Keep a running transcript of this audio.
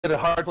a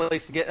hard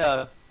place to get.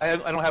 I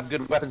don't have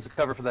good weapons to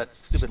cover for that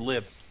stupid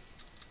lib.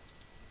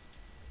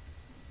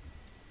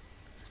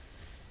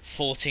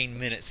 14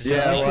 minutes.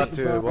 Yeah, we'll have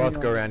to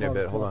go around you a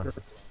bit. Hold on.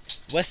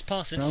 West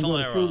Pass in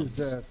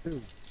firearms.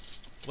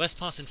 West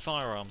Pass in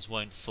firearms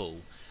won't fall,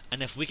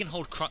 and if we can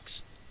hold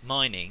Crux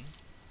mining,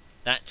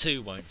 that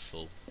too won't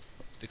fall,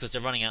 because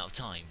they're running out of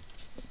time.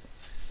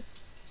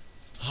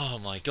 Oh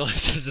my god,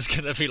 this is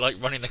going to be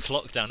like running the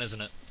clock down,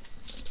 isn't it?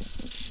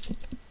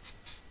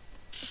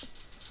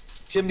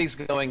 Chimney's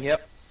going,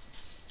 yep.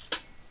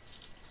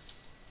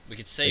 We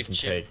could save can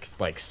take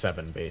like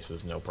 7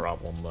 bases, no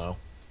problem though.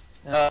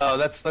 Oh,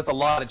 that's a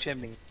lot of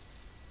Chimney.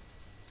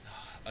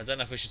 I don't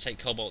know if we should take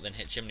Cobalt then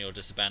hit Chimney or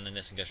just abandon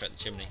this and go straight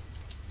to Chimney.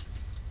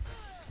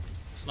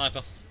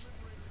 Sniper.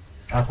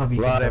 A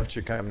lot of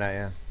infantry coming at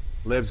you.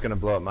 Lib's gonna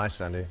blow up my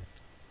Sunday.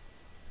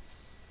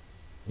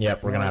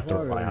 Yep, we're gonna have to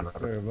rely on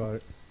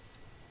it.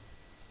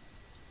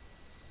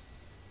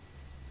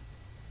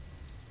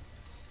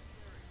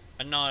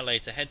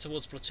 Annihilator, head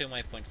towards platoon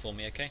waypoint for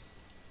me, okay?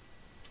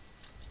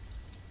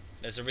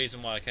 There's a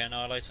reason why, okay,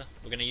 Annihilator?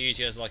 We're going to use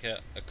you as like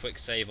a quick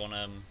save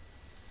on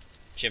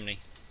Chimney.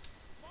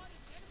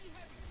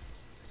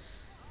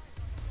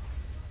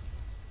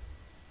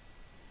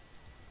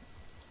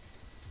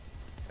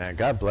 Man,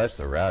 God bless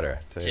the router,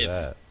 tell you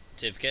that.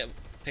 Tiv,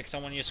 pick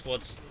someone in your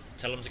squads,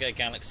 tell them to get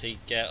Galaxy,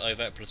 get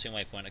over at platoon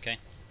waypoint, okay?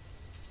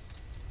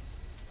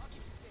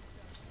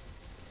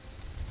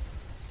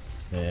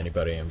 Yeah,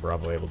 anybody in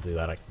Bravo able to do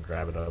that, I can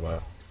grab it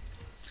over.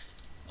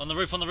 On the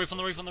roof, on the roof, on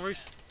the roof, on the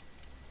roof!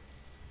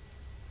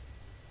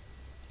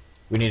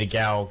 We need a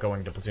gal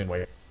going to platoon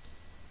way.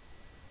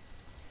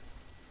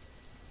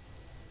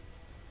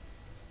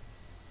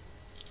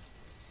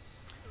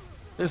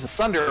 There's a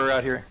Sunderer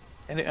out here.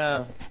 And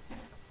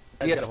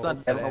yes,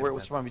 Thunder. I don't know where it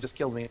was from. He just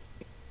killed me.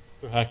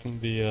 We're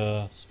hacking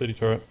the Spitty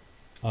turret.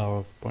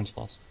 Points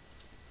lost.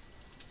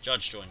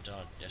 Judge joined.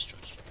 Yes,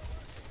 Judge.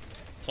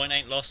 Point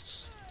ain't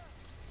lost.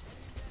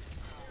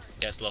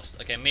 Yes, lost.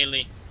 Okay,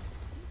 immediately.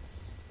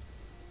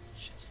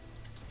 Shit.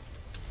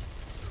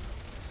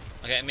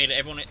 Okay,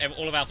 immediately.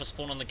 All of Alpha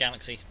spawn on the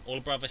Galaxy. All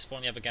of Bravo spawn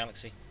on the other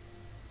Galaxy.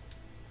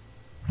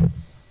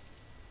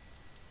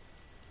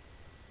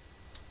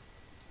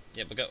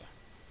 Yeah, but go.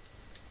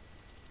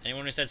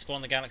 Anyone who said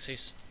spawn the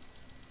Galaxies,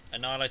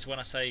 Annihilator when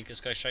I say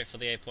just go straight for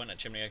the A point at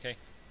Chimney, okay?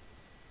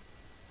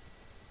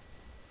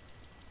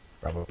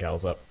 Bravo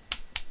gal's up.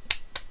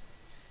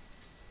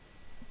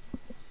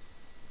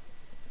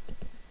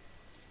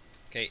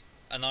 Okay,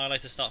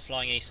 Annihilator start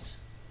flying east.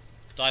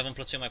 Dive on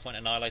platoon my point,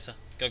 Annihilator.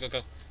 Go, go,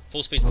 go.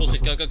 Full speed, go,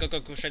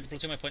 straight to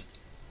platoon my point.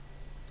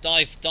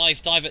 Dive it.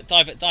 Dive.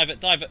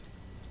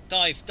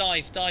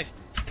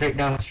 Straight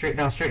down. Straight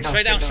down.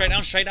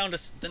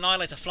 The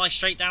Annihilator, fly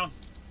straight down.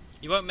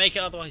 You won't make it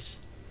otherwise.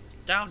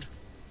 Down.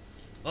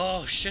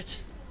 Oh, shit.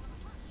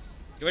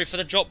 You ready for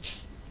the drop?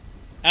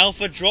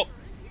 Alpha, drop.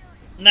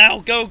 Now,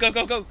 go.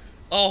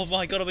 Oh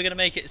my god, are we going to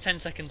make it? It's 10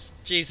 seconds.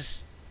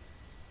 Jesus.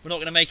 We're not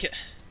going to make it.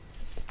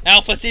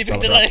 Alpha, see if you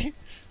can delay.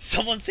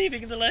 Someone see if you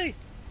can delay.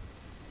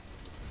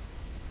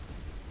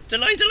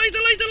 Delay.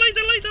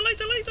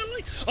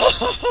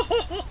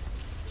 Oh!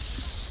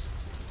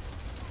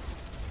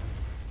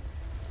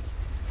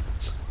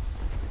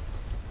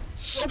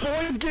 Oh,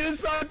 boys, get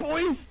inside,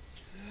 boys!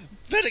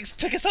 Medics,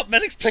 pick us up!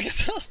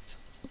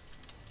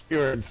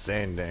 You're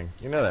insane, Ding.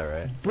 You know that,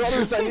 right?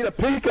 Brothers, I need a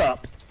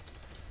pickup!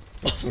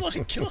 Oh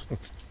my god!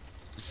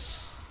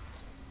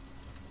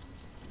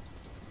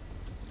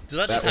 Did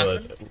that just happen?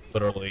 Was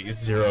literally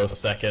 0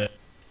 second.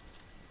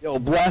 Yo,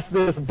 blast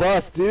this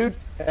bus, dude!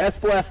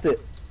 S-blast it!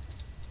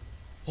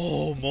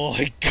 Oh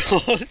my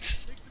god!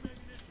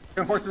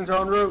 Reinforcements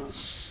are en route.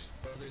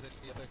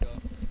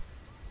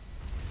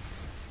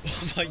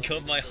 Oh my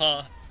god,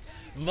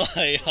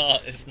 my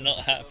heart is not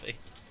happy.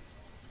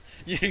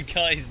 You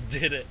guys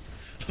did it.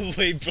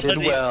 We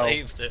bloody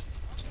saved it.